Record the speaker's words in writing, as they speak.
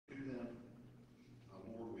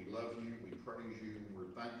praise you, and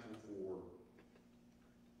we're thankful for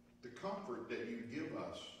the comfort that you give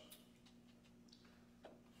us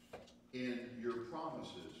in your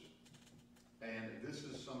promises. And this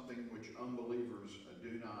is something which unbelievers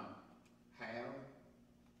do not have.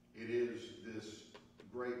 It is this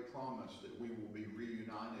great promise that we will be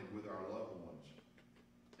reunited with our loved ones.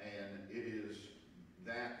 And it is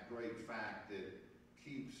that great fact that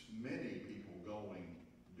keeps many people going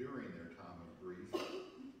during their time of grief.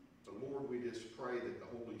 But Lord, we just pray that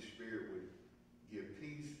the Holy Spirit would give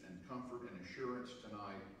peace and comfort and assurance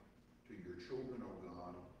tonight to your children, oh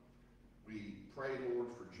God. We pray, Lord,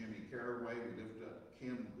 for Jimmy Carraway. We lift up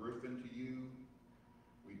Kim Griffin to you.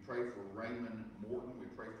 We pray for Raymond Morton. We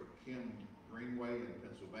pray for Kim Greenway in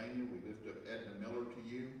Pennsylvania. We lift up Edna Miller to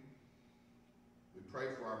you. We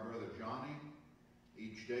pray for our brother Johnny.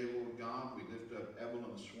 Each day, Lord God, we lift up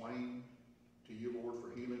Evelyn Swain to you, Lord,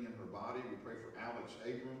 for healing in her body. We pray for Alex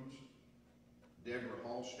Abrams, Deborah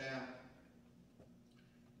Hallstatt.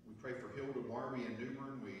 We pray for Hilda Barbie in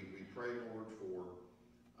Newbern. We pray, Lord, for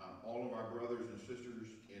all of our brothers and sisters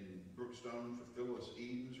in Brookstone, for Phyllis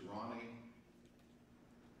Edens, Ronnie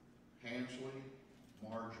Hansley,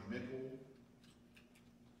 Marge Mickle,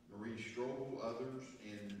 Marie Strobel, others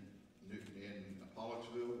in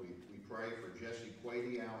Pollocksville. We pray for Jesse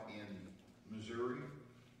Quady out in Missouri.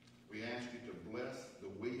 We ask you to bless the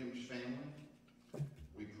Williams family.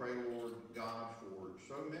 We pray, Lord God, for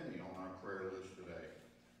so many on our prayer list today.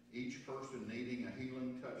 Each person needing a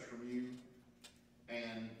healing touch from you.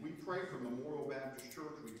 And we pray for Memorial Baptist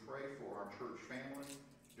Church. We pray for our church family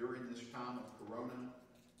during this time of Corona.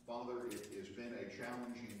 Father, it has been a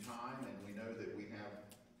challenging time, and we know that we have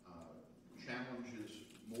challenges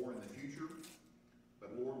more in the future.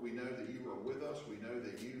 But Lord, we know that you are with us. We know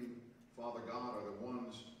that you, Father God, are the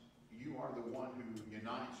one who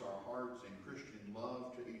unites our hearts in Christian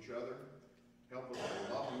love to each other. Help us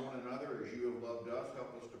to love one another as you have loved us.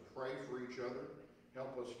 Help us to pray for each other.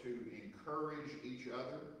 Help us to encourage each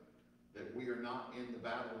other that we are not in the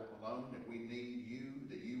battle alone, that we need you,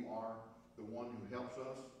 that you are the one who helps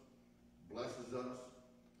us, blesses us.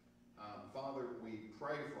 Father, we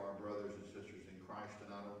pray for our brothers and sisters in Christ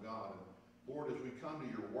tonight, oh God. And Lord, as we come to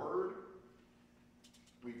your word,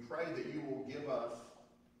 we pray that you will give us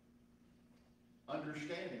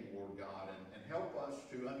understanding, Lord God, and help us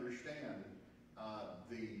to understand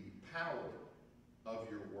the power of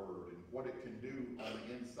your word and what it can do on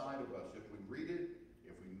the inside of us if we read it,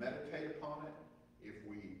 if we meditate upon it, if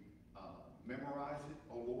we memorize it,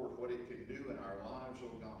 oh Lord, what it can do in our lives,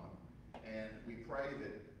 oh God. And we pray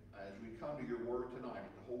that as we come to your word tonight,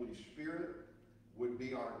 the Holy Spirit would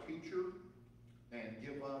be our teacher and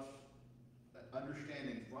give us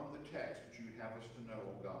understanding from the text that you would have us to know,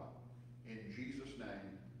 oh God. In Jesus'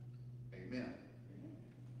 name, amen.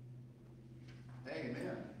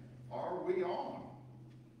 Amen. Are we on?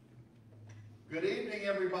 Good evening,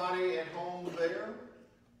 everybody at home there.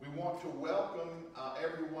 We want to welcome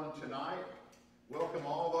everyone tonight. Welcome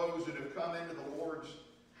all those that have come into the Lord's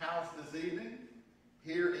house this evening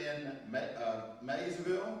here in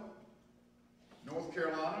Maysville, North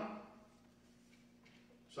Carolina.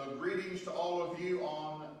 So greetings to all of you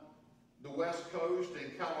on the West Coast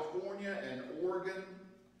in California and Oregon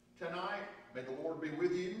tonight. May the Lord be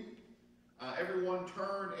with you. Everyone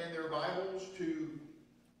turn in their Bibles to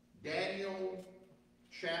Daniel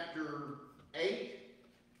chapter 8.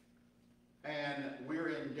 And we're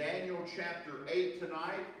in Daniel chapter 8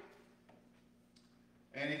 tonight.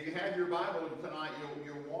 And if you have your Bible tonight,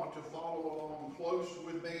 you'll want to follow along close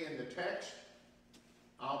with me in the text.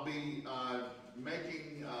 I'll be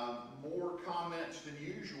making more comments than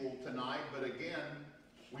usual tonight, but again,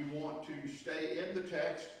 we want to stay in the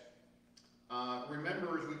text.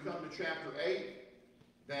 Remember, as we come to chapter 8,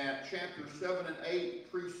 that chapters 7 and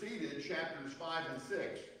 8 preceded chapters 5 and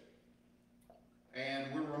 6.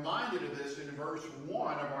 And we're reminded of this in verse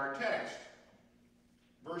 1 of our text.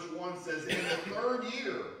 Verse 1 says, in the third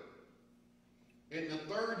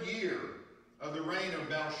year of the reign of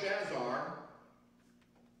Belshazzar,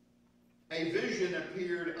 a vision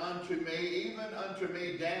appeared unto me, even unto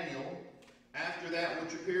me, Daniel, after that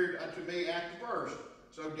which appeared unto me at the first.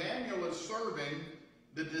 So Daniel is serving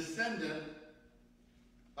the descendant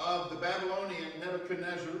of the Babylonian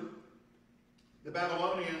Nebuchadnezzar. The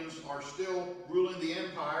Babylonians are still ruling the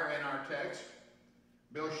empire in our text.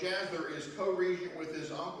 Belshazzar is co-regent with his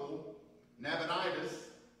uncle, Nabonidus.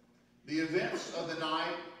 The events of the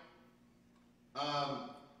night of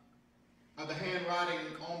the handwriting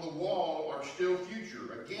on the wall are still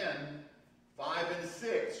future. Again, 5 and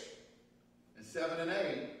 6 and 7 and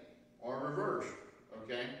 8 are reversed.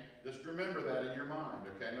 Okay? Just remember that in your mind,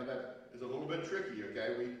 okay? Now that is a little bit tricky,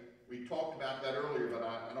 okay? We talked about that earlier, but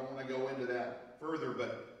I don't want to go into that further.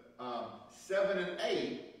 But 7 and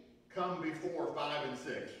 8 come before 5 and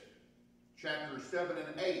 6. Chapters 7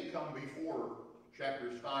 and 8 come before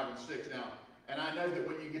chapters 5 and 6. Now, and I know that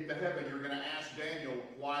when you get to heaven, you're going to ask Daniel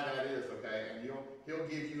why that is, okay? And he'll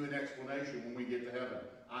give you an explanation when we get to heaven.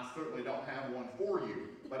 I certainly don't have one for you,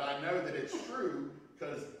 but I know that it's true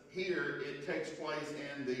because here it takes place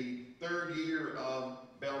in the 3rd year of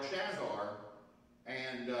Belshazzar,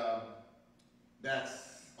 and that's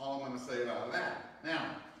all I'm going to say about that.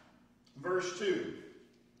 Now, verse 2.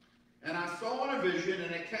 And I saw in a vision,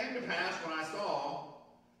 and it came to pass when I saw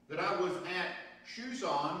that I was at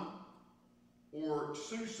Shushan, or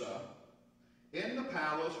Susa, in the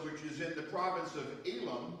palace which is in the province of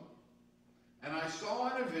Elam, and I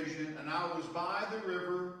saw in a vision, and I was by the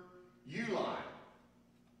river Ulai.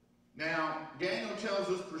 Now, Daniel tells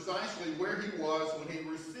us precisely where he was when he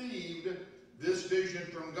received this vision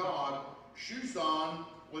from God. Shushan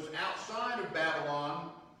was outside of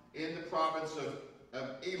Babylon in the province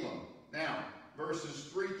of Elam. Now, verses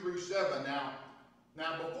 3 through 7.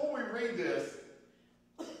 Now before we read this,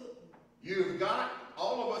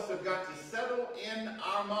 all of us have got to settle in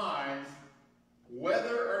our minds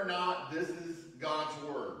whether or not this is God's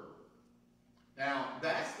Word. Now,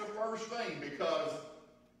 that's the first thing, because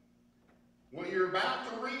what you're about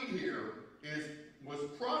to read here was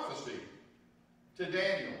prophecy to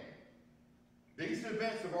Daniel. These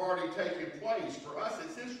events have already taken place. For us,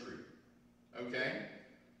 it's history. Okay?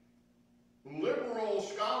 Liberal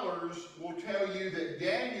scholars will tell you that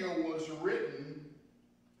Daniel was written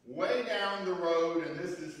way down the road, and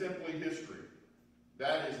this is simply history.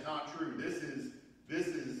 That is not true. This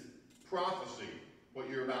is prophecy, what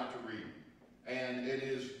you're about to read. And it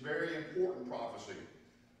is very important prophecy.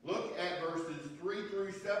 Look at verses 3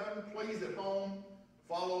 through 7. Please, at home,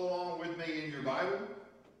 follow along with me in your Bible.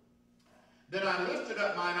 Then I lifted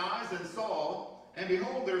up mine eyes and saw, and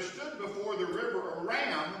behold, there stood before the river a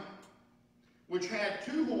ram, which had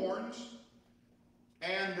 2 horns,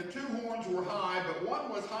 and the 2 horns were high, but one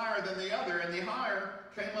was higher than the other, and the higher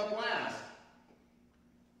came up last.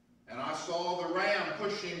 And I saw the ram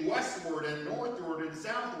pushing westward and northward and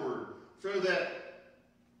southward, so that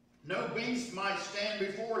no beast might stand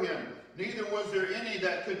before him, neither was there any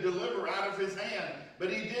that could deliver out of his hand.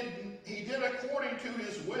 But he did according to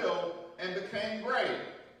his will, and became great.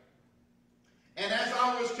 And as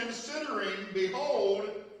I was considering, behold,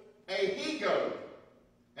 a he-goat.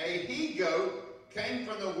 A he-goat came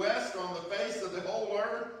from the west on the face of the whole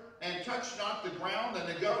earth, and touched not the ground, and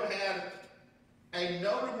the goat had a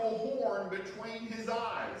notable horn between his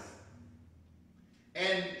eyes.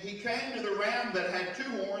 And he came to the ram that had 2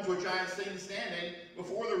 horns, which I had seen standing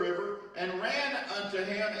before the river, and ran unto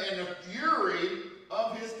him in the fury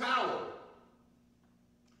of his power.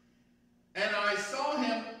 And I saw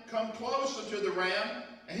him come closer to the ram,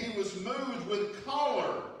 and he was moved with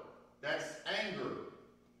choler, that's anger,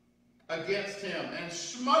 against him, and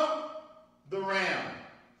smote the ram.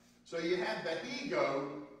 So you had the he-goat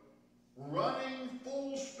running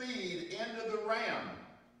full speed into the ram,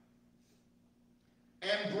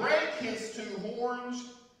 and brake his 2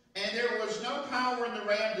 horns, and there was no power in the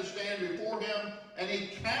ram to stand before him, and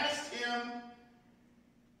he cast him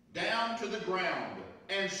down to the ground,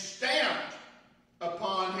 and stamped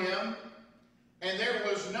upon him, and there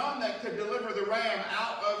was none that could deliver the ram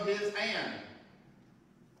out of his hand.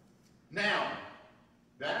 Now,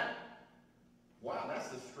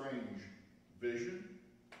 that's a strange vision.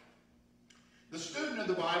 The student of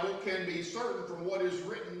the Bible can be certain from what is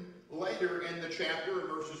written later in the chapter,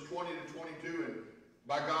 verses 20 to 22, and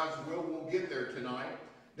by God's will we'll get there tonight,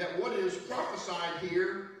 that what is prophesied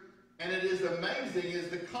here, and it is amazing, is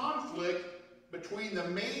the conflict between the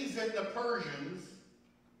Medes and the Persians.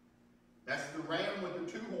 That's the ram with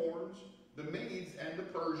the 2 horns, the Medes and the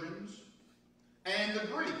Persians, and the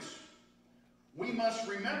Greeks. We must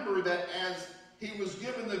remember that as he was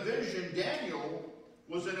given the vision, Daniel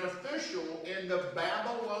was an official in the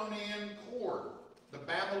Babylonian court, the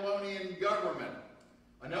Babylonian government.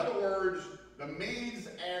 In other words, the Medes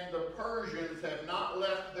and the Persians have not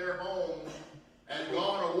left their homes and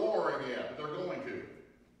gone to war yet. They're going to.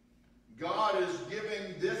 God is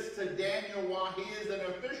giving this to Daniel while he is an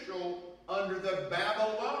official under the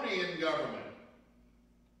Babylonian government.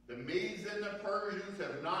 The Medes and the Persians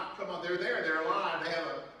have not come on. They're there. They're alive.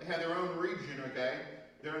 They have their own region, okay?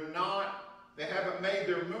 They haven't made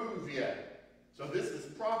their move yet. So this is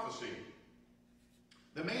prophecy.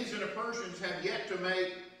 The Medes and the Persians have yet to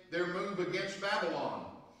make their move against Babylon.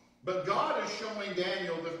 But God is showing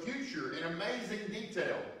Daniel the future in amazing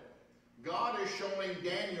detail. God is showing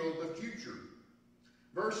Daniel the future.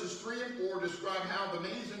 Verses 3 and 4 describe how the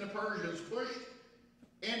Medes and the Persians pushed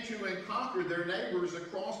into and conquered their neighbors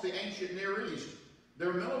across the ancient Near East.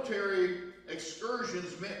 Their military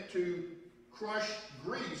excursions meant to crush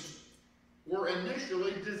Greece were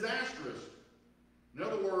initially disastrous. In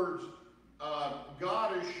other words,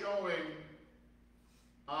 God is showing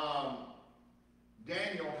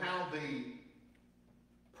Daniel how the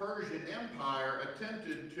Persian Empire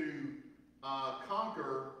attempted to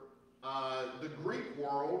conquer the Greek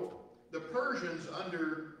world. The Persians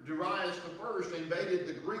under Darius I invaded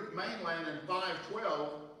the Greek mainland in 512.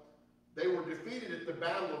 They were defeated at the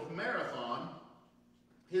Battle of Marathon.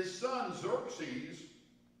 His son Xerxes,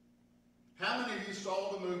 how many of you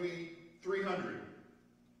saw the movie 300?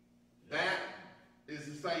 That is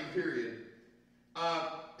the same period.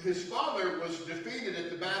 His father was defeated at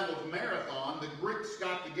the Battle of Marathon. The Greeks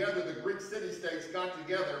got together, the Greek city-states got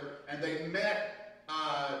together, and they met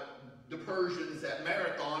the Persians at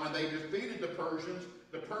Marathon, and they defeated the Persians.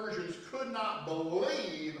 The Persians could not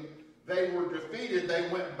believe they were defeated. They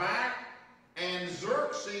went back, and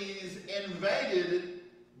Xerxes invaded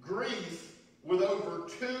Greece with over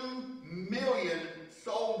 2 million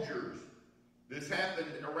soldiers. This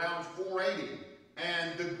happened around 480.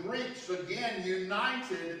 And the Greeks again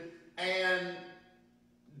united and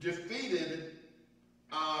defeated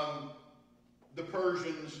the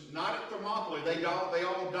Persians, not at Thermopylae. They all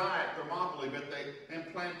die at Thermopylae, but in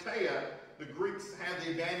Plataea, the Greeks have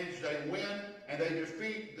the advantage. They win, and they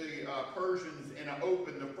defeat the Persians in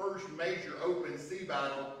the first major open sea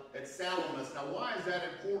battle at Salamis. Now, why is that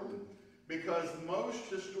important? Because most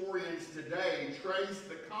historians today trace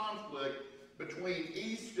the conflict between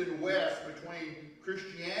East and West, between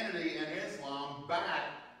Christianity and Islam, back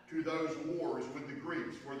to those wars with the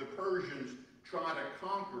Greeks, where the Persians try to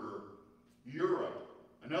conquer Europe.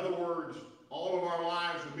 In other words, all of our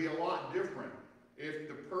lives would be a lot different if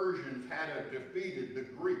the Persians had defeated the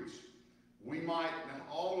Greeks.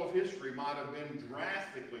 All of history might have been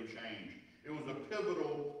drastically changed. It was a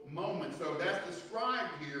pivotal moment. So that's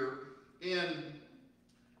described here in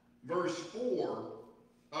verse 4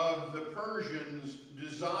 of the Persians'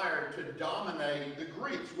 desire to dominate the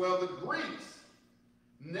Greeks. Well, the Greeks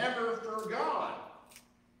never forgot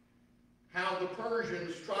how the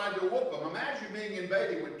Persians tried to whoop them. Imagine being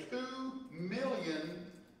invaded with 2 million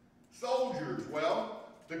soldiers. Well,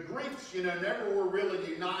 the Greeks, never were really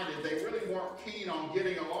united. They really weren't keen on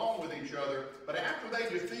getting along with each other. But after they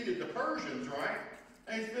defeated the Persians, right,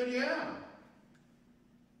 they said, yeah,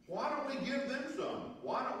 why don't we give them some?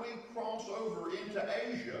 Why don't we cross over into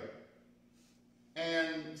Asia?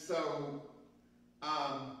 And so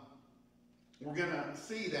we're going to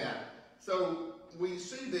see that. So we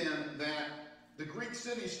see then that the Greek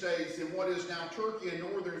city-states in what is now Turkey and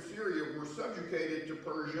northern Syria were subjugated to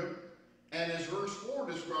Persia. And as verse 4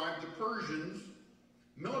 described, the Persians'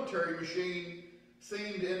 military machine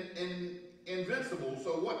seemed invincible.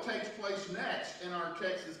 So what takes place next in our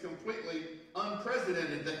text is completely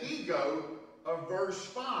unprecedented. The ego of verse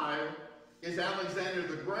 5 is Alexander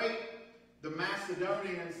the Great, the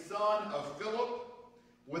Macedonian son of Philip.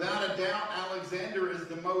 Without a doubt, Alexander is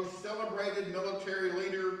the most celebrated military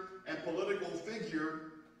leader and political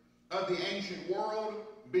figure of the ancient world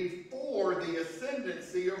before the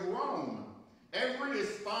ascendancy of Rome. Every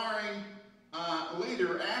aspiring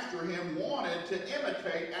leader after him wanted to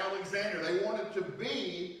imitate Alexander. They wanted to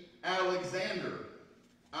be Alexander.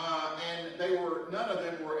 And none of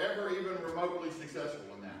them were ever even remotely successful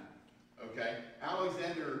in that. Okay?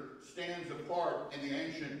 Alexander stands apart in the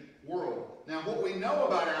ancient world. Now, what we know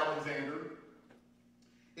about Alexander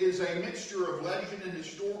is a mixture of legend and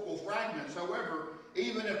historical fragments. However,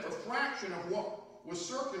 even if a fraction of what was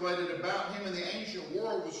circulated about him in the ancient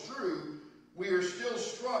world was true, we are still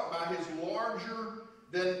struck by his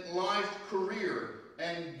larger-than-life career.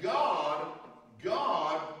 And God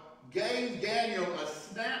gave Daniel a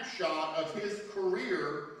snapshot of his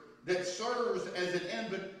career that serves as an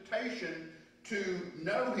invitation to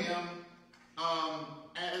know him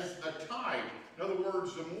as a type. In other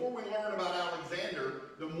words, the more we learn about Alexander,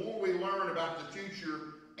 the more we learn about the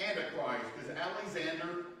future Antichrist, because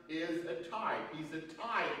Alexander is a type. He's a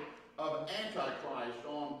type of Antichrist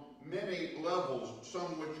on many levels,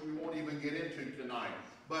 some which we won't even get into tonight.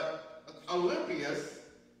 But Olympias,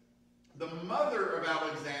 the mother of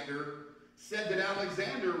Alexander, said that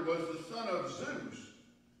Alexander was the son of Zeus,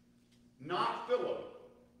 not Philip.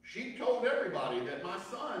 She told everybody that my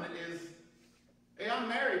son is, hey, I'm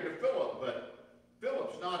married to Philip, but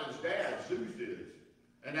Philip's not his dad, Zeus is.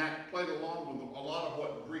 And that played along with a lot of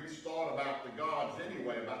what Greeks thought about the gods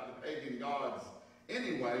anyway, about the pagan gods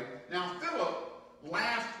Anyway, now Philip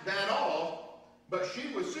laughed that off, but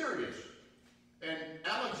she was serious. And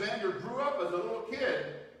Alexander grew up as a little kid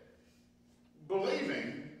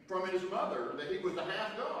believing from his mother that he was a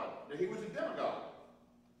half-god, that he was a demigod.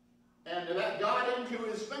 And that got into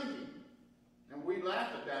his thinking. And we laugh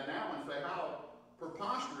at that now and say, how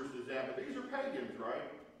preposterous is that? But these are pagans, right?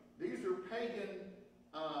 These are pagan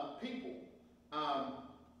people.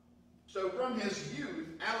 So from his youth,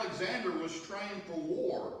 Alexander was trained for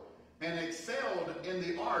war and excelled in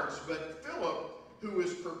the arts. But Philip, who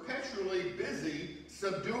was perpetually busy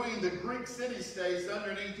subduing the Greek city-states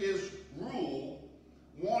underneath his rule,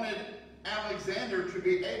 wanted Alexander to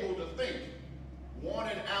be able to think,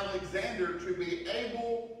 wanted Alexander to be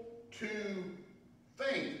able to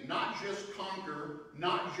think, not just conquer,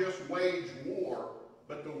 not just wage war,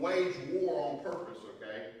 but to wage war on purpose,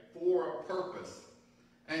 okay? For a purpose.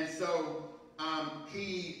 And so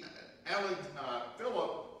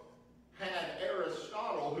Philip had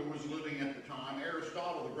Aristotle, who was living at the time,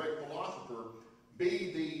 Aristotle, the great philosopher,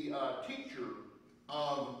 be the teacher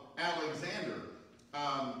of Alexander,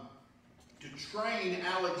 to train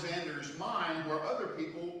Alexander's mind where other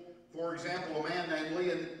people, for example, a man named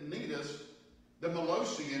Leonidas, the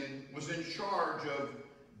Molossian, was in charge of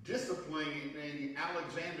disciplining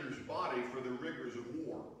Alexander's body for the rigors of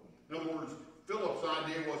war. In other words, Philip's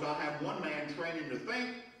idea was, I have one man train him to think,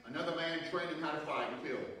 another man train him how to fight and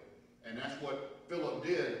kill. And that's what Philip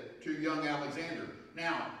did to young Alexander.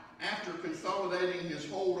 Now, after consolidating his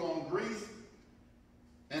hold on Greece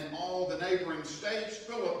and all the neighboring states,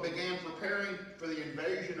 Philip began preparing for the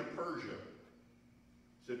invasion of Persia.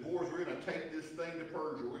 He said, boys, we're going to take this thing to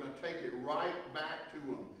Persia. We're going to take it right back to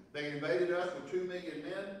them. They invaded us with 2 million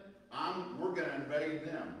men. We're going to invade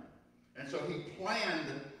them. And so he planned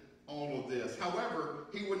all of this. However,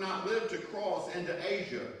 he would not live to cross into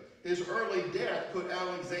Asia. His early death put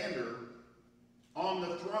Alexander on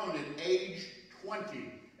the throne at age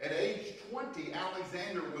 20. At age 20,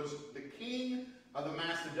 Alexander was the king of the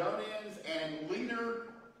Macedonians and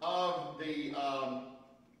leader of the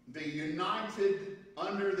united,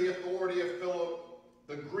 under the authority of Philip,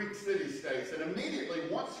 the Greek city-states. And immediately,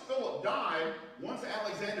 once Philip died, once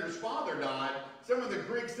Alexander's father died, some of the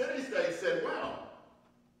Greek city-states said, well,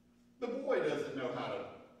 the boy doesn't know how to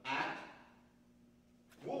act.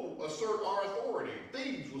 We'll assert our authority.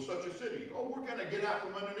 Thebes was such a city. Oh, we're going to get out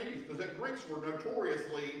from underneath, because the Greeks were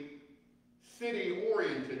notoriously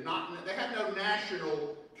city-oriented. They had no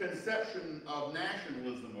national conception of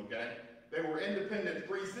nationalism, okay? They were independent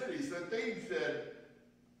free cities. So Thebes said,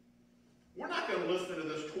 we're not going to listen to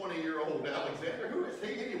this 20-year-old Alexander. Who is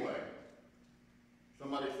he anyway?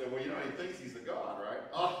 Somebody said, well, you know, he thinks he's a god, right?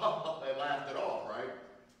 Oh, they laughed it off, right?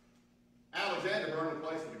 Alexander burned the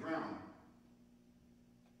place to the ground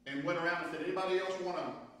and went around and said, anybody else want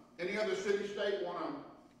to, any other city-state want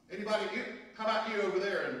to, anybody, how about you over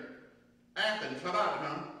there in Athens? How about it,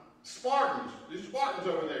 huh? Spartans, these Spartans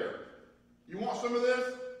over there. You want some of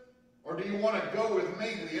this? Or do you want to go with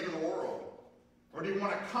me to the end of the world? Or do you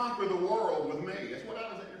want to conquer the world with me? That's what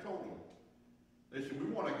Alexander told them. They said, we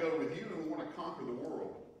want to go with you and we want to conquer the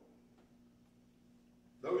world.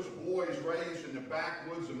 Those boys raised in the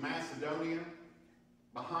backwoods of Macedonia,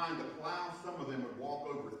 behind the plow, some of them would walk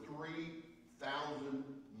over 3,000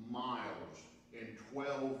 miles in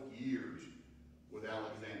 12 years with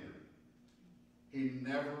Alexander. He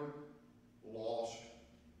never lost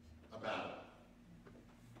a battle.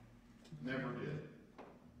 Never did.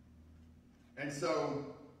 And so,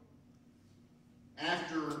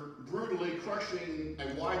 after brutally crushing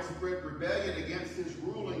a widespread rebellion against his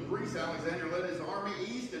rule in Greece, Alexander led his army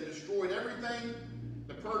east and destroyed everything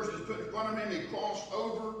the Persians put in front of him. He crossed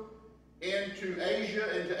over into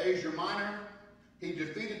Asia Minor. He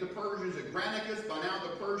defeated the Persians at Granicus. By now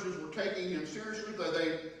the Persians were taking him seriously. So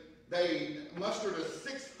they mustered a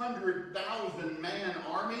 600,000 man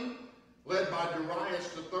army led by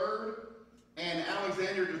Darius III. And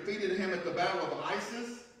Alexander defeated him at the Battle of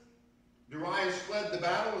Issus. Darius fled the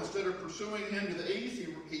battle. Instead of pursuing him to the east,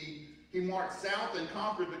 he marched south and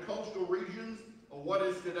conquered the coastal regions of what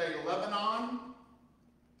is today Lebanon,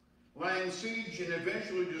 laying siege and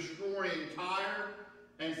eventually destroying Tyre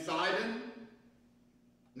and Sidon.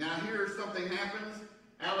 Now here something happens.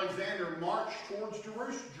 Alexander marched towards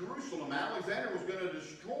Jerusalem. Alexander was going to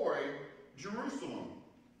destroy Jerusalem.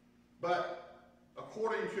 But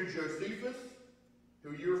according to Josephus,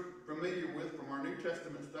 who you're familiar with from our New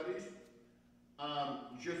Testament studies,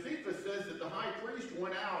 Josephus says that the high priest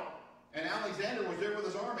went out and Alexander was there with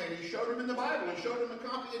his army, and he showed him in the Bible, he showed him a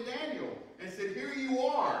copy of Daniel, and said, here you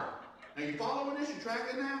are. Now you following this? You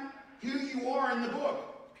tracking now? Here you are in the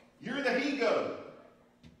book. You're the he-goat.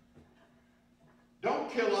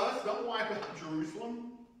 us, don't wipe out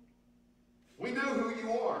Jerusalem. We know who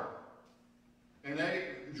you are. And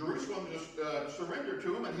Jerusalem just surrendered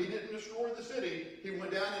to him, and he didn't destroy the city. He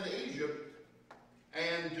went down into Egypt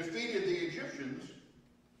and defeated the Egyptians.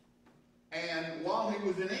 And while he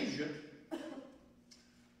was in Egypt,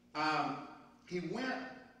 he went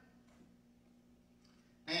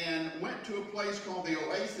to a place called the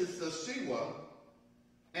Oasis of Siwa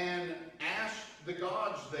and asked the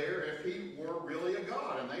gods there if he were really a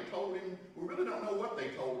god. And they told him, we really don't know what they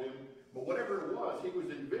told him, but whatever it was, he was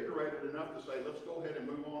invigorated enough to say, let's go ahead and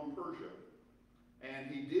move on to Persia. And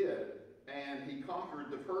he did. And he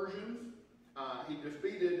conquered the Persians. He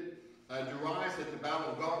defeated Darius at the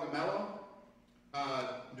Battle of Gaugamela.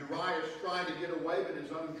 Darius tried to get away, but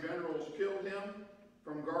his own generals killed him.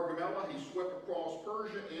 From Gaugamela, he swept across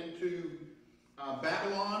Persia into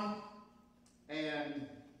Babylon. And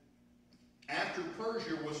after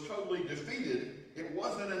Persia was totally defeated, it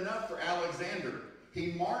wasn't enough for Alexander. He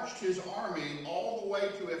marched his army all the way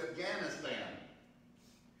to Afghanistan.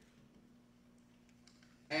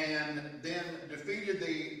 And then defeated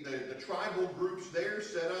the tribal groups there,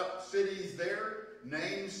 set up cities there,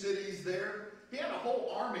 named cities there. He had a whole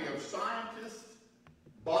army of scientists,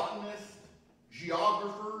 botanists,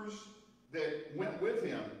 geographers that went with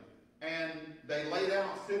him. And they laid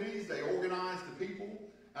out cities, they organized the people.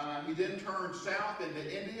 He then turned south into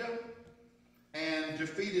India and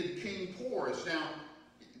defeated King Porus. Now,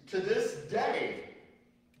 to this day,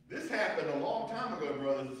 this happened a long time ago,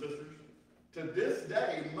 brothers and sisters. To this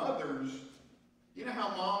day, mothers, you know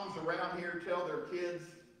how moms around here tell their kids?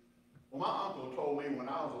 Well, my uncle told me when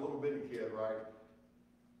I was a little bitty kid, right,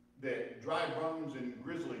 that dry bones and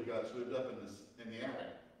grizzly guts lived up in the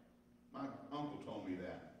attic. My uncle told me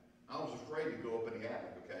that. I was afraid to go up in the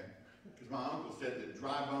attic, okay? Because my uncle said that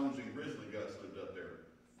dry bones and grizzly guts lived up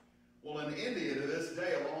there. Well, in India, to this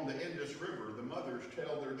day, along the Indus River, the mothers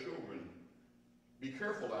tell their children, be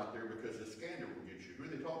careful out there because the scander will get you. Who are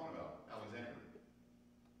they talking about? Alexander.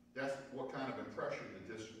 That's what kind of impression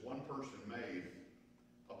that this one person made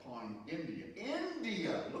upon India.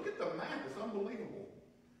 India! Look at the map. It's unbelievable.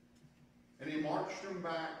 And he marched them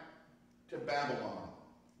back to Babylon.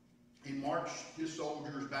 He marched his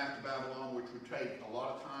soldiers back to Babylon, which would take a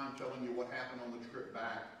lot of time telling you what happened on the trip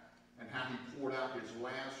back and how he poured out his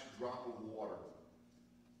last drop of water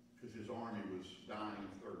because his army was dying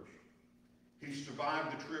of thirst. He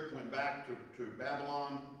survived the trip, went back to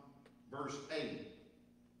Babylon. Verse 8.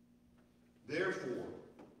 Therefore,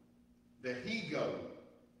 the he-goat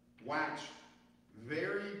waxed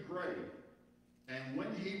very great, and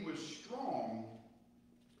when he was strong,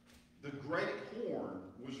 the great horn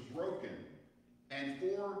was broken, and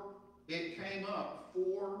it came up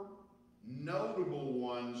 4 notable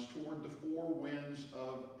ones toward the 4 winds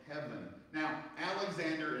of heaven. Now,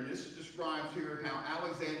 Alexander, and this describes here how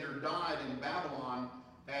Alexander died in Babylon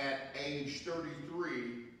at age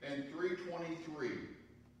 33 in 323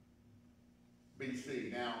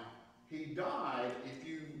 BC. Now, he died, if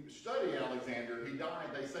you study Alexander,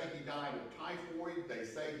 they say he died of typhoid, they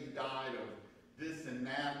say he died of this and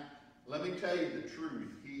that. Let me tell you the truth.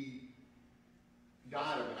 He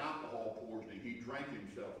died of alcohol poisoning. He drank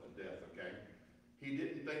himself to death, okay? He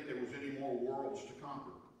didn't think there was any more worlds to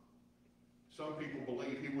conquer. Some people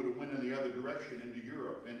believe he would have went in the other direction into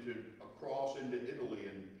Europe, across into Italy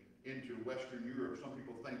and into Western Europe. Some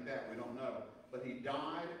people think that. We don't know. But he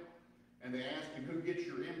died, and they asked him, who gets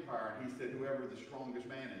your empire? And he said, whoever the strongest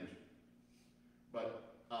man is. But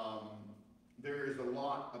there is a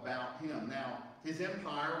lot about him. Now, his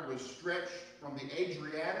empire was stretched from the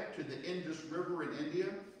Adriatic to the Indus River in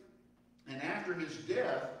India. And after his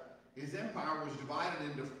death, his empire was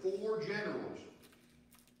divided into 4 generals: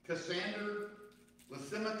 Cassander,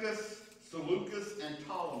 Lysimachus, Seleucus, and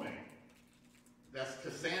Ptolemy. That's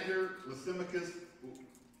Cassander, Lysimachus,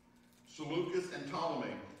 Seleucus, and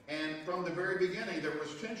Ptolemy. And from the very beginning, there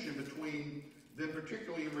was tension between them,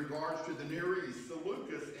 particularly in regards to the Near East.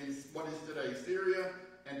 Seleucus in what is today Syria,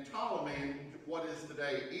 and Ptolemy in what is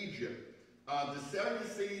today Egypt. The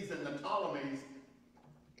Seleucids and the Ptolemies,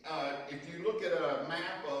 if you look at a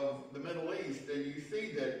map of the Middle East, then you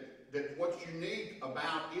see that what's unique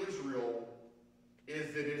about Israel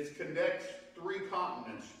is that it connects 3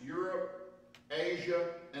 continents: Europe, Asia,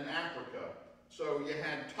 and Africa. So you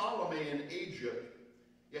had Ptolemy in Egypt,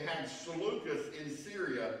 you had Seleucus in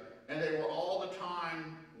Syria, and they were all the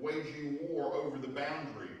time waging war over the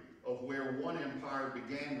boundary of where one empire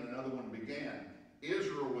began and another one began.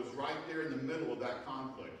 Israel was right there in the middle of that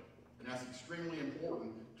conflict. And that's extremely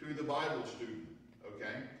important to the Bible student,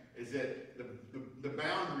 okay? Is that the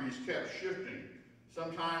boundaries kept shifting.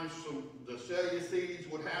 Sometimes the Seleucids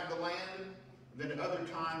would have the land, then at other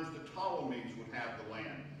times the Ptolemies would have the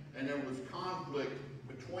land. And there was conflict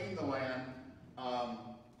between the land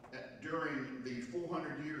during the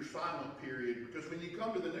 400-year silent period, because when you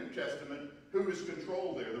come to the New Testament, who is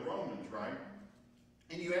controlled there? The Romans, right?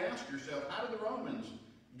 And you ask yourself, how did the Romans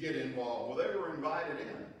get involved? Well, they were invited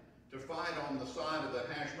in to fight on the side of the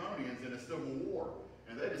Hashmoneans in a civil war,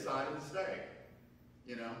 and they decided to stay.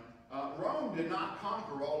 You know, Rome did not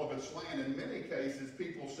conquer all of its land. In many cases,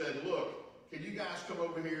 people said, look, can you guys come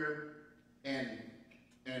over here and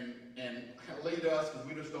lead us, because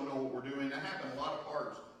we just don't know what we're doing. That happened in a lot of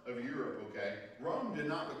parts of Europe, okay? Rome did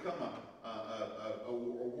not become a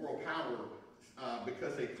world power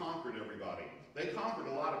because they conquered everybody. They conquered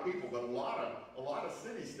a lot of people, but a lot of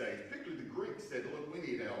city-states, particularly the Greeks, said, look, we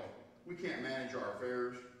need help. We can't manage our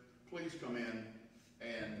affairs. Please come in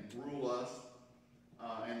and rule us.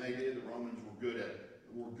 And they did. The Romans were good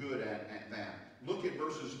at that. Look at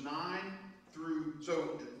verses 9 through,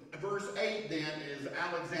 so verse 8 then is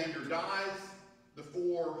Alexander dies, the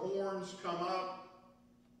 4 horns come up,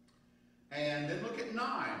 and then look at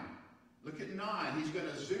 9. Look at 9.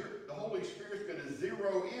 The Holy Spirit's going to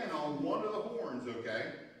zero in on one of the horns,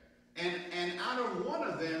 okay? And out of one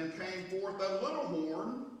of them came forth a little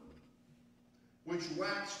horn, which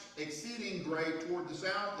waxed exceeding great toward the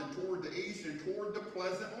south and toward the east and toward the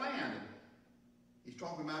pleasant land. He's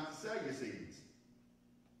talking about the Seleucids,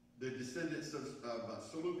 the descendants of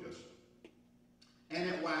Seleucus. And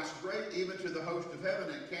it waxed great even to the host of heaven,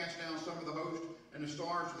 and cast down some of the host and the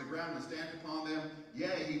stars to the ground and stamped upon them.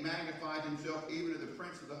 Yea, he magnified himself even to the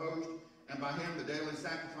prince of the host, and by him the daily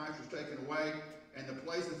sacrifice was taken away, and the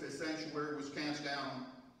place of his sanctuary was cast down,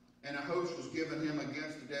 and a host was given him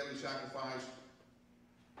against the daily sacrifice.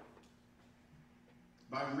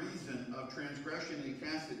 By reason of transgression he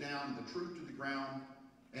cast it down, the truth to the ground,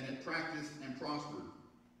 and it practiced and prospered.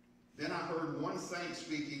 Then I heard one saint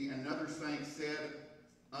speaking, and another saint said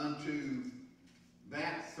unto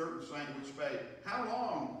that certain saint which spake, how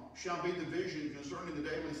long shall be the vision concerning the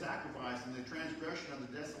daily sacrifice and the transgression of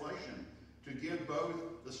the desolation, to give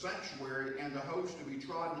both the sanctuary and the host to be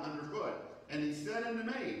trodden underfoot? And he said unto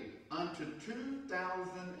me, unto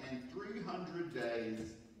 2,300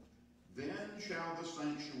 days, then shall the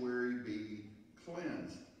sanctuary be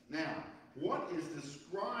cleansed. Now, what is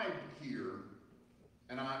described here,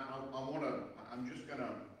 and I'm just going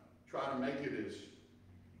to try to make it as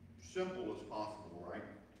simple as possible, right?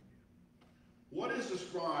 What is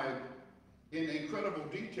described in incredible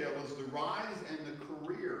detail is the rise and the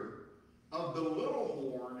career of the little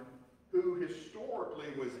horn, who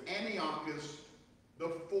historically was Antiochus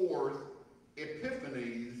IV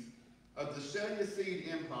Epiphanes of the Seleucid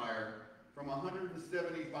Empire from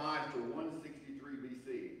 175 to 163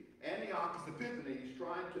 BC. Antiochus Epiphanes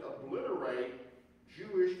trying to obliterate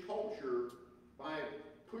Jewish culture by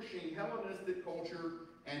pushing Hellenistic culture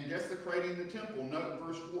and desecrating the temple. Note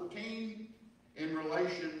verse 14 in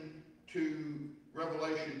relation to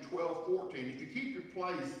Revelation 12:14. If you keep your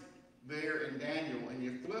place there in Daniel and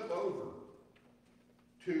you flip over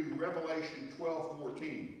to Revelation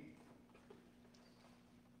 12:14.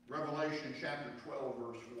 Revelation chapter 12,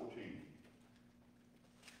 verse 14.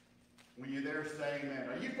 When you're there, say amen.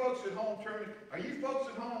 Are you folks at home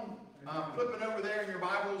flipping over there in your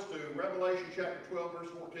Bibles to Revelation chapter 12, verse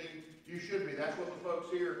 14? You should be. That's what the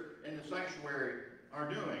folks here in the sanctuary are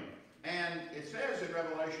doing. And it says in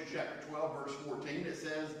Revelation chapter 12, verse 14, it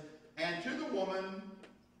says, and to the woman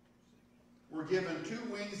were given 2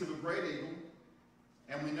 wings of a great eagle.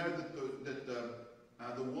 And we know that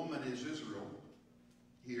the woman is Israel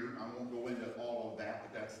here. I won't go into all of that,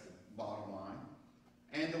 but that's the bottom line.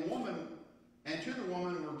 And to the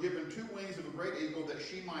woman were given 2 wings of a great eagle, that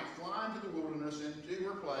she might fly into the wilderness, into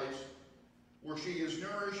her place, where she is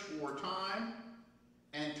nourished for time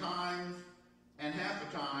and times and half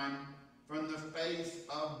a time from the face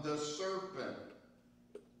of the serpent.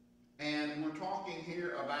 And we're talking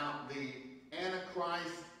here about the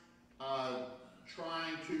Antichrist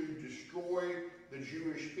trying to destroy the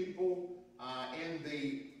Jewish people in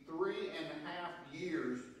the 3.5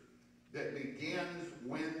 years that begins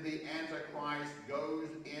when the Antichrist goes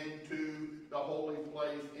into the holy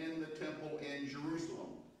place in the temple in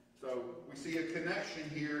Jerusalem. So we see a connection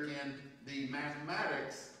here in the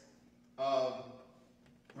mathematics of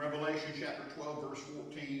Revelation chapter 12, verse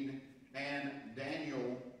 14, and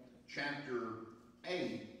Daniel chapter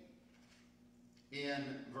 8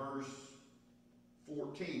 in verse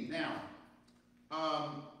 14. Now,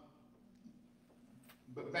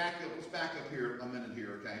 but let's back up here a minute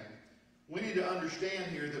here, okay? We need to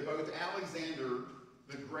understand here that both Alexander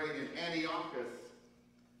the Great and Antiochus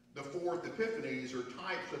fourth epiphanies are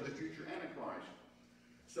types of the future Antichrist.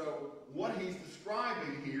 So what he's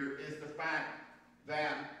describing here is the fact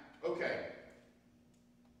that, okay,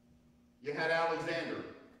 you had Alexander.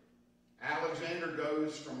 Alexander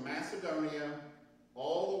goes from Macedonia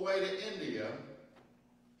all the way to India.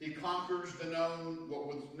 He conquers the known, what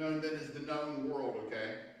was known then as the known world,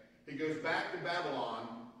 okay? He goes back to Babylon.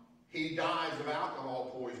 He dies of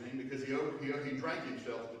alcohol poisoning because he drank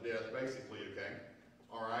himself to death, basically, okay?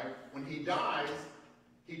 All right? When he dies,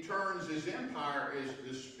 he turns his empire,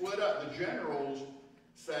 is split up. The generals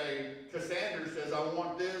say, Cassander says, I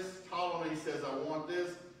want this. Ptolemy says, I want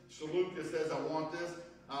this. Seleucus says, I want this.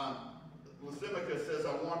 Lysimachus says,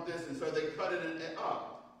 I want this. And so they cut it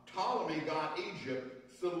up. Ptolemy got Egypt.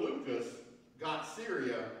 Seleucus got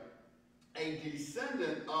Syria. A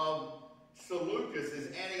descendant of Seleucus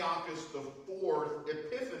is Antiochus IV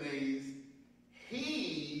Epiphanes.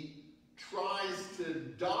 He tries to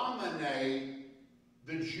dominate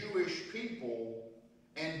the Jewish people,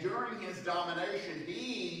 and during his domination,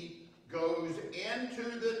 he goes into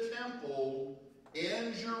the temple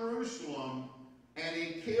in Jerusalem, and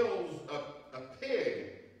he kills a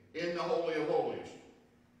pig in the Holy of Holies.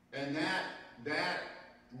 And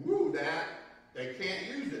they can't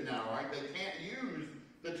use it now, right? They can't use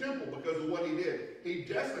the temple because of what he did. He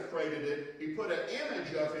desecrated it. He put an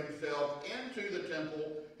image of himself into the temple.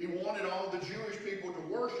 He wanted all the Jewish people to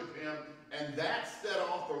worship him, and that set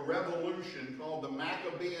off a revolution called the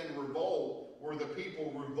Maccabean Revolt, where the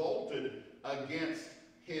people revolted against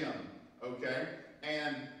him, okay?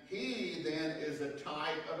 And he then is a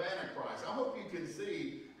type of Antichrist. I hope you can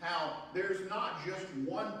see how there's not just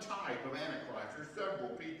one type of Antichrist. There's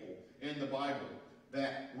several people in the Bible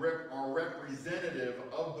that are representative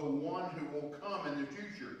of the one who will come in the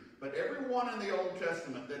future. But everyone in the Old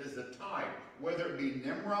Testament that is a type, whether it be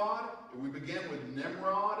Nimrod, we begin with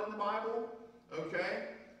Nimrod in the Bible, okay?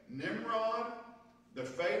 Nimrod, the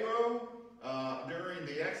Pharaoh during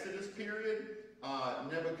the Exodus period,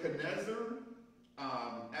 Nebuchadnezzar,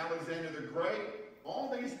 Alexander the Great,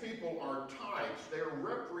 all these people are types. They are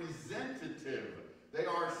representative. They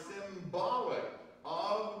are symbolic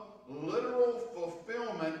of literal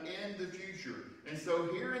fulfillment in the future. And so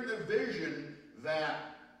here in the vision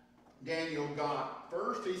that Daniel got,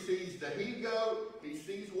 first he sees the he-goat. He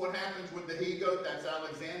sees what happens with the he-goat. That's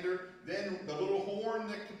Alexander. Then the little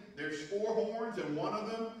horn, there's 4 horns, and one of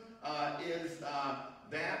them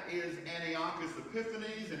is Antiochus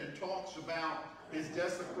Epiphanes, and it talks about his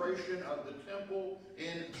desecration of the temple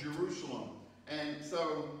in Jerusalem. And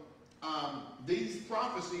so these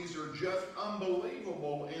prophecies are just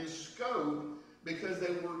unbelievable in scope because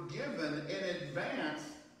they were given in advance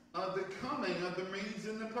of the coming of the Medes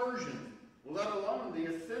and the Persians, let alone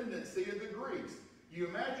the ascendancy of the Greeks. You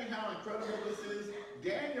imagine how incredible this is?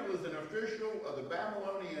 Daniel is an official of the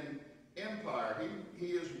Babylonian Empire. He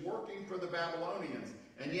is working for the Babylonians,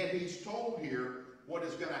 and yet he's told here what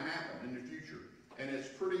is going to happen in the future. And it's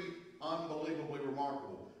pretty unbelievably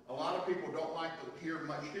remarkable. A lot of people don't like to hear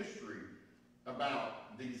much history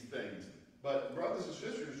about these things. But brothers and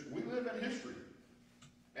sisters, we live in history.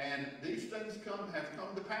 And these things have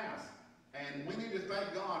come to pass. And we need to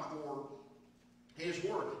thank God for his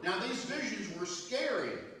word. Now these visions were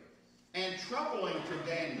scary and troubling to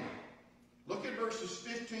Daniel. Look at verses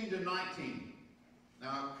 15 to 19.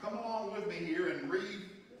 Now come along with me here and read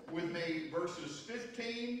with me verses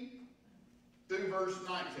 15 through verse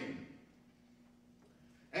 19.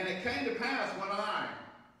 And it came to pass when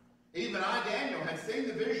even I, Daniel, had seen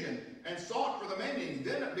the vision and sought for the meaning.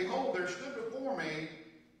 Then, behold, there stood before me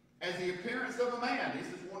as the appearance of a man. This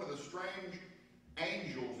is one of the strange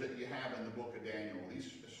angels that you have in the book of Daniel. These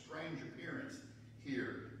strange appearance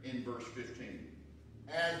here in verse 15.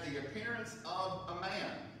 As the appearance of a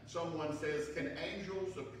man. Someone says, can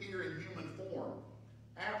angels appear in human form?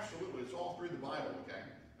 Absolutely. It's all through the Bible, okay?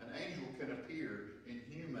 An angel can appear in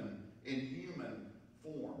human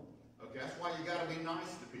form. Okay, that's why you got to be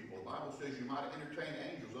nice to people. The Bible says you might entertain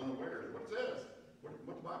angels unawares. What it says, what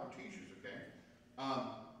the Bible teaches, okay?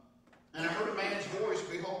 And I heard a man's voice,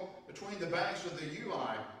 behold, between the banks of the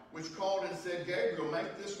Ui, which called and said, Gabriel,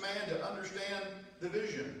 make this man to understand the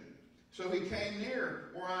vision. So he came near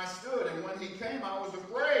where I stood, and when he came, I was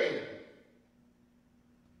afraid.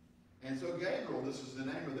 And so Gabriel, this is the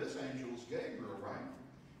name of this angel, is Gabriel, right?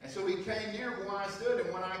 And so he came near where I stood,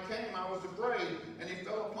 and when I came, I was afraid, and he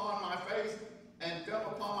fell upon my face,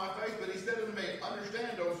 but he said unto me,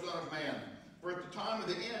 understand, O son of man, for at the time of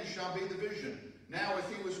the end shall be the vision. Now as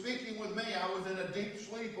he was speaking with me, I was in a deep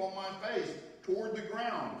sleep on my face, toward the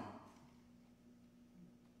ground.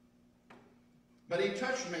 But he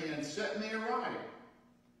touched me and set me aright.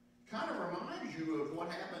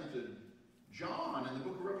 what happened to John in the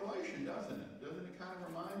book of Revelation, doesn't it? Doesn't it kind of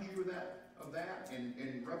remind you of that?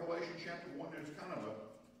 In Revelation chapter 1, there's kind of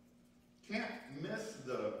a, can't miss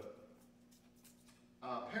the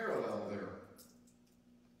parallel there.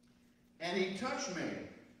 And he touched me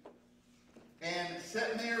and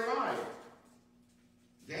set me aright.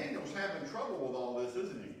 Daniel's having trouble with all this,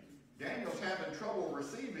 isn't he? Daniel's having trouble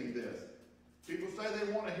receiving this. People say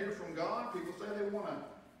they want to hear from God. People say they want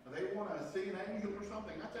to see an angel or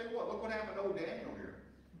something. I tell you what, look what happened to old Daniel here.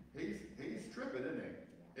 He's tripping, isn't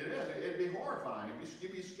he? It is. It'd be horrifying.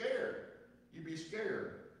 You'd be scared. You'd be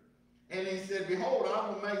scared. And he said, behold, I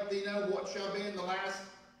will make thee know what shall be in the last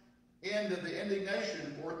end of the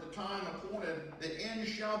indignation, for at the time appointed the end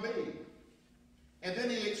shall be. And then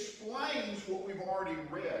he explains what we've already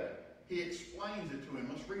read. He explains it to him.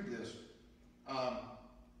 Let's read this. I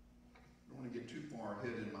don't want to get too far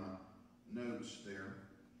ahead in my notes there.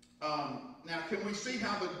 Now, can we see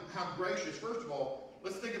how gracious, first of all,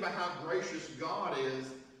 let's think about how gracious God is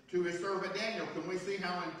to his servant Daniel. Can we see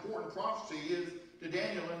how important prophecy is to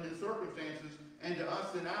Daniel in his circumstances and to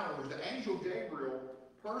us in ours? The angel Gabriel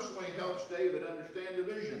personally helps David understand the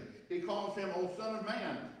vision. He calls him, O Son of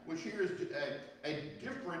Man, which here is a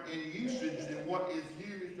different in usage than what is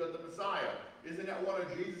used of the Messiah. Isn't that one of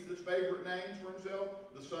Jesus' favorite names for himself?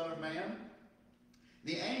 The Son of Man?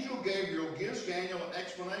 The angel Gabriel gives Daniel an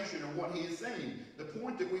explanation of what he is seeing. The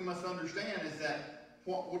point that we must understand is that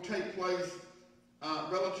what will take place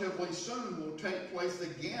relatively soon will take place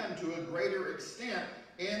again to a greater extent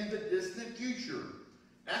in the distant future.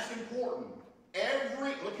 That's important.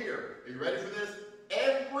 Look here, are you ready for this?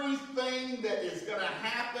 Everything that is going to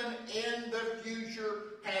happen in the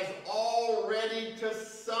future has already, to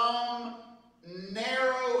some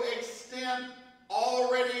narrow extent,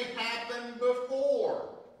 already happened before.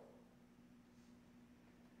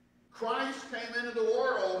 Christ came into the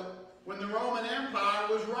world when the Roman Empire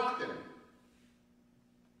was rocking.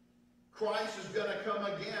 Christ is going to come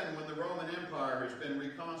again when the Roman Empire has been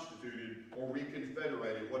reconstituted or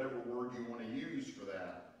reconfederated, whatever word you want to use for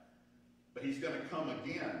that. But he's going to come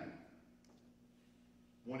again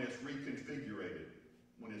when it's reconfigurated,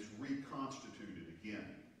 when it's reconstituted again.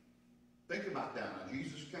 Think about that. Now,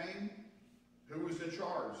 Jesus came. Who was in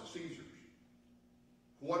charge? The Caesars.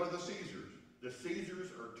 What are the Caesars? The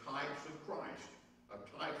Caesars are types of Christ.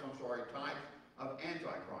 Types of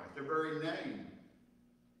Antichrist. Their very name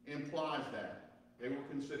implies that. They were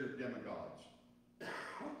considered demigods.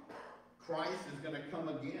 Christ is going to come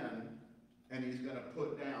again, and he's going to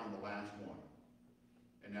put down the last one.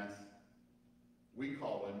 And we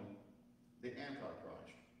call him the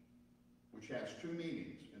Antichrist, which has two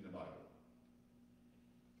meanings in the Bible.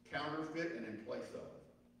 Counterfeit and in place of.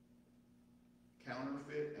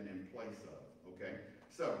 Counterfeit and in place of. Okay?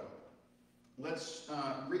 So, let's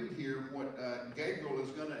read here what Gabriel is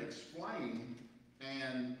going to explain,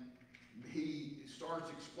 and he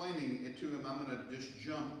starts explaining it to him. I'm going to just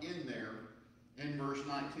jump in there in verse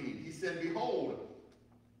 19. He said, behold,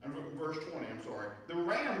 verse 20, I'm sorry. The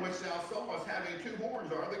ram which thou sawest having two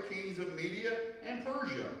horns are the kings of Media and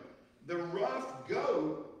Persia. The rough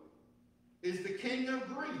goat is the king of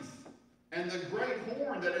Greece, and the great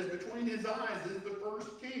horn that is between his eyes is the first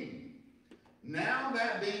king. Now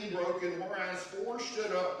that being broken, whereas four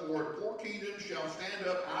stood up for it, four kingdoms shall stand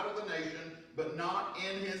up out of the nation, but not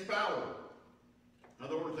in his power. In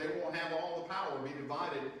other words, they won't have all the power, be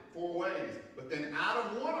divided four ways. But then out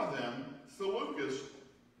of one of them, Seleucus,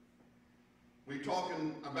 we're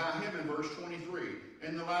talking about him in verse 23.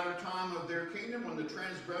 In the latter time of their kingdom, when the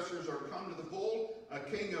transgressors are come to the full, a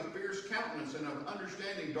king of fierce countenance and of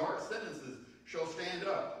understanding dark sentences shall stand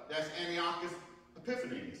up. That's Antiochus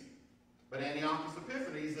Epiphanes. But Antiochus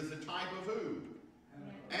Epiphanes is a type of who?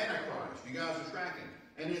 Antichrist. You guys are tracking.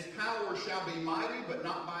 And his power shall be mighty, but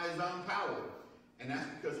not by his own power. And that's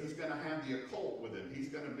because he's going to have the occult with him. He's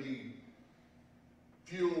going to be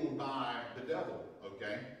fueled by the devil,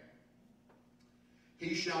 okay?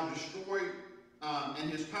 He shall destroy, and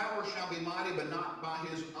his power shall be mighty, but not by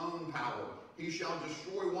his own power. He shall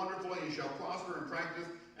destroy wonderfully, and shall prosper in practice,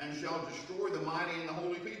 and shall destroy the mighty and the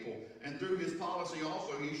holy people. And through his policy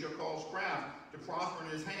also he shall cause craft to prosper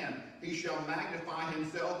in his hand. He shall magnify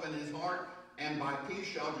himself in his heart, and by peace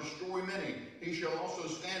shall destroy many. He shall also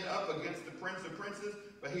stand up against the prince of princes,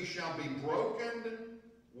 but he shall be broken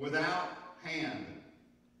without hand.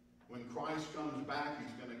 When Christ comes back,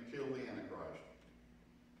 he's going to kill the Antichrist.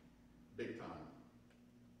 Big time.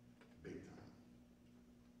 Big time.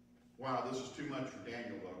 Wow, this is too much for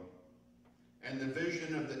Daniel, though. And the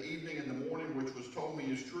vision of the evening and the morning which was told me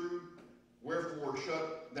is true. Wherefore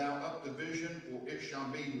shut thou up the vision, for it shall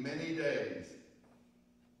be many days.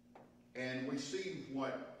 And we see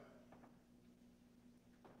what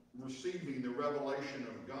receiving the revelation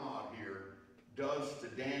of God here does to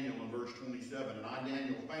Daniel in verse 27. And I,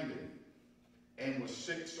 Daniel, fainted and was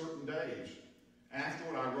sick certain days.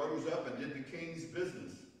 Afterward I rose up and did the king's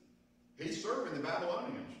business. He's serving the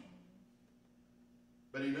Babylonians.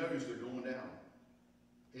 But he knows they're going down.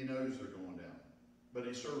 He knows they're going down. But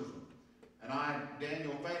he serves them. And I,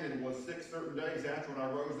 Daniel, fainted and was sick certain days. Afterward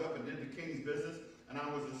I rose up and did the king's business. And I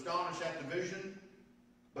was astonished at the vision,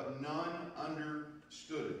 but none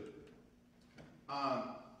understood it.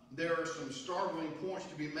 There are some startling points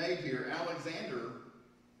to be made here. Alexander,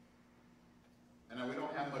 and we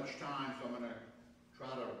don't have much time, so I'm going to try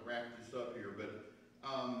to wrap this up here, but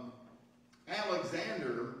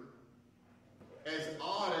Alexander, as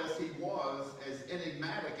odd as he was, as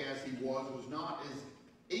enigmatic as he was not as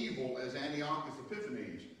evil as Antiochus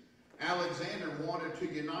Epiphanes. Alexander wanted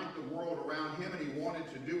to unite the world around him, and he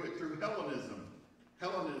wanted to do it through Hellenism.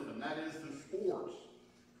 Hellenism, that is the sports,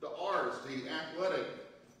 the arts, the athletic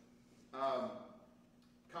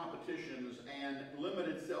competitions, and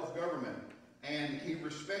limited self-government. And he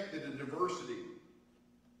respected the diversity.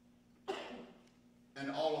 And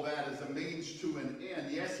all of that as a means to an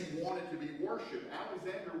end. Yes, he wanted to be worshipped.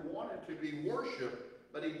 Alexander wanted to be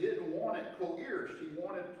worshipped, but he didn't want it coerced. He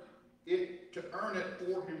wanted it to earn it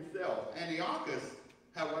for himself. Antiochus,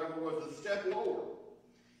 however, was a step lower.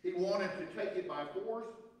 He wanted to take it by force,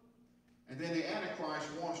 and then the Antichrist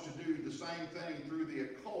wants to do the same thing through the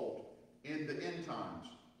occult in the end times.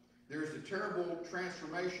 There's a terrible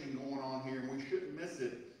transformation going on here, and we shouldn't miss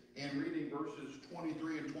it in reading verses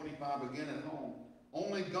 23 and 25 again at home.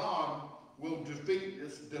 Only God will defeat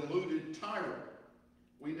this deluded tyrant.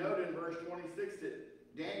 We note in verse 26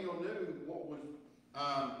 that Daniel knew what was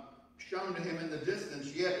shown to him in the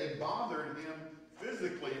distance, yet it bothered him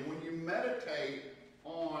physically. And when you meditate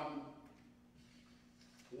on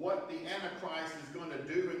what the Antichrist is going to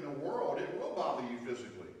do in the world, it will bother you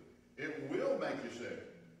physically. It will make you sick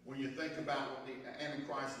when you think about what the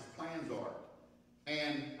Antichrist's plans are.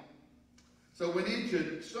 And so we need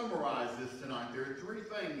to summarize this tonight. There are three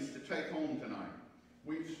things to take home tonight.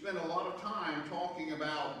 We've spent a lot of time talking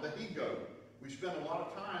about the he-goat. We spent a lot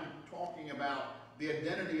of time talking about the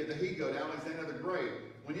identity of the he-goat, Alexander the Great.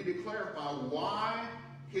 We need to clarify why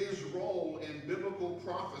his role in biblical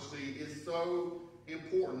prophecy is so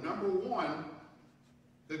important. Number one,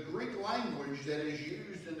 the Greek language that is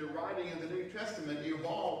used in the writing of the New Testament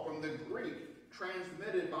evolved from the Greek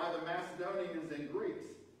transmitted by the Macedonians and Greeks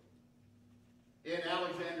in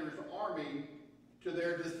Alexander's army to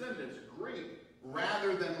their descendants. Greek,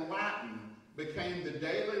 rather than Latin, became the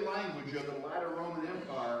daily language of the latter Roman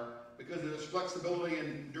Empire because of its flexibility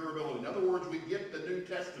and durability. In other words, we get the New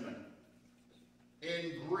Testament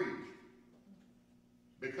in Greek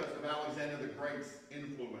because of Alexander the Great's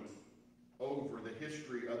influence over the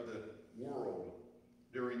history of the world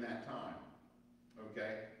during that time.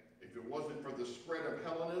 Okay? If it wasn't for the spread of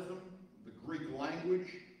Hellenism, the Greek language,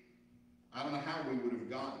 I don't know how we would have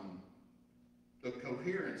gotten the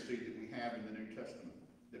coherency that we have in the New Testament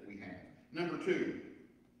that we have. Number two,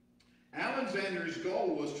 Alexander's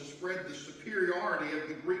goal was to spread the superiority of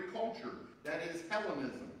the Greek culture, that is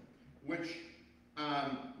Hellenism, which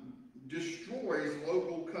destroys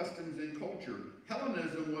local customs and culture.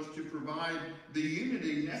 Hellenism was to provide the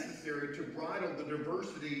unity necessary to bridle the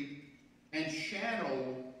diversity and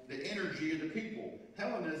channel the energy of the people.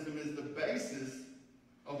 Hellenism is the basis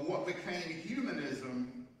of what became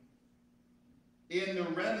humanism in the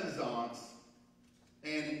Renaissance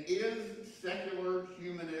and is secular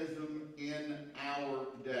humanism in our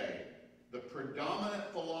day. The predominant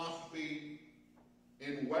philosophy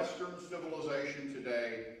in Western civilization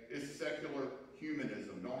today is secular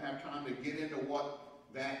humanism. Don't have time to get into what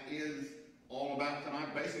that is all about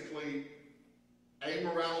tonight. Basically,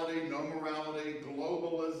 amorality, no morality,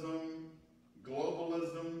 globalism,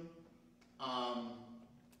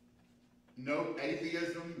 no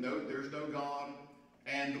atheism, no, there's no God,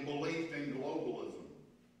 and the belief in globalism.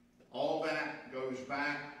 All that goes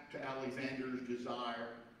back to Alexander's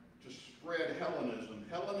desire to spread Hellenism.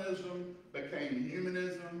 Hellenism became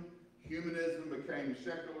humanism. Humanism became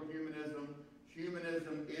secular humanism.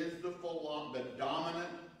 Humanism is the dominant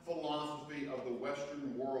philosophy of the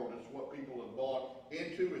Western world. It's what people have bought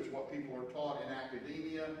into. It's what people are taught in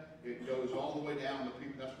academia. It goes all the way down to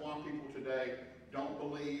people. That's why people today don't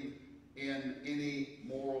believe in any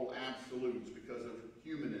moral absolutes, because of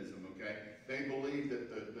humanism, okay? They believe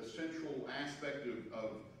that the central aspect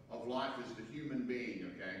of life is the human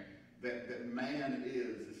being, okay? That man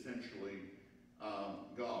is essentially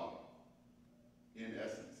God, in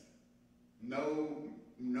essence. No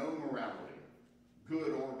no morality,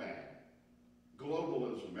 good or bad.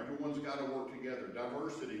 Globalism, everyone's got to work together.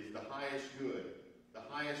 Diversity is the highest good. The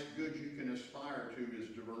highest good you can aspire to is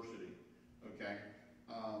diversity, okay?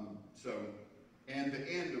 And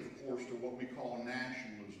the end, of course, to what we call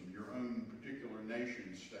nationalism, your own particular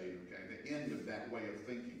nation state, okay? The end of that way of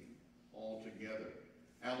thinking altogether.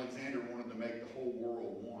 Alexander wanted to make the whole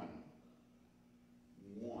world one.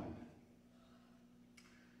 One.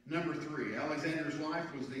 Number 3, Alexander's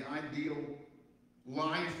life was the ideal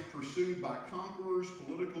life pursued by conquerors,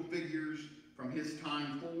 political figures from his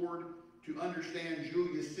time forward. To understand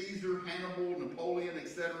Julius Caesar, Hannibal, Napoleon,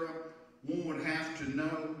 etc., one would have to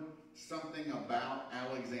know something about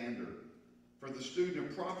Alexander. For the student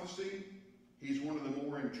of prophecy, he's one of the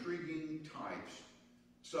more intriguing types.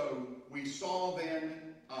 So we saw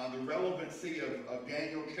then the relevancy of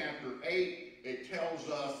Daniel chapter 8. It tells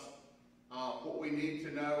us what we need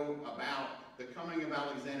to know about the coming of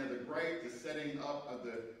Alexander the Great, the setting up of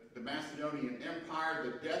the Macedonian Empire,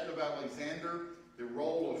 the death of Alexander, the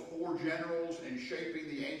role of 4 generals in shaping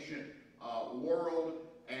the ancient world,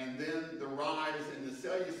 and then the rise in the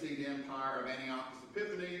Seleucid Empire of Antiochus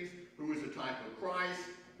Epiphanes, who was a type of Christ,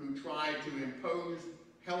 who tried to impose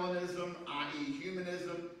Hellenism, i.e.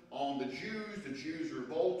 humanism, on the Jews. The Jews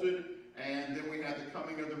revolted, and then we had the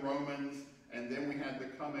coming of the Romans, and then we had the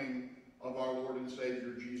coming of our Lord and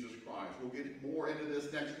Savior, Jesus Christ. We'll get more into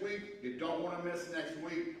this next week. You don't want to miss next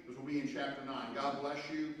week, because we'll be in chapter 9. God bless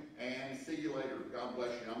you, and see you later. God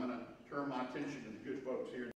bless you. I'm going to turn my attention to the good folks here.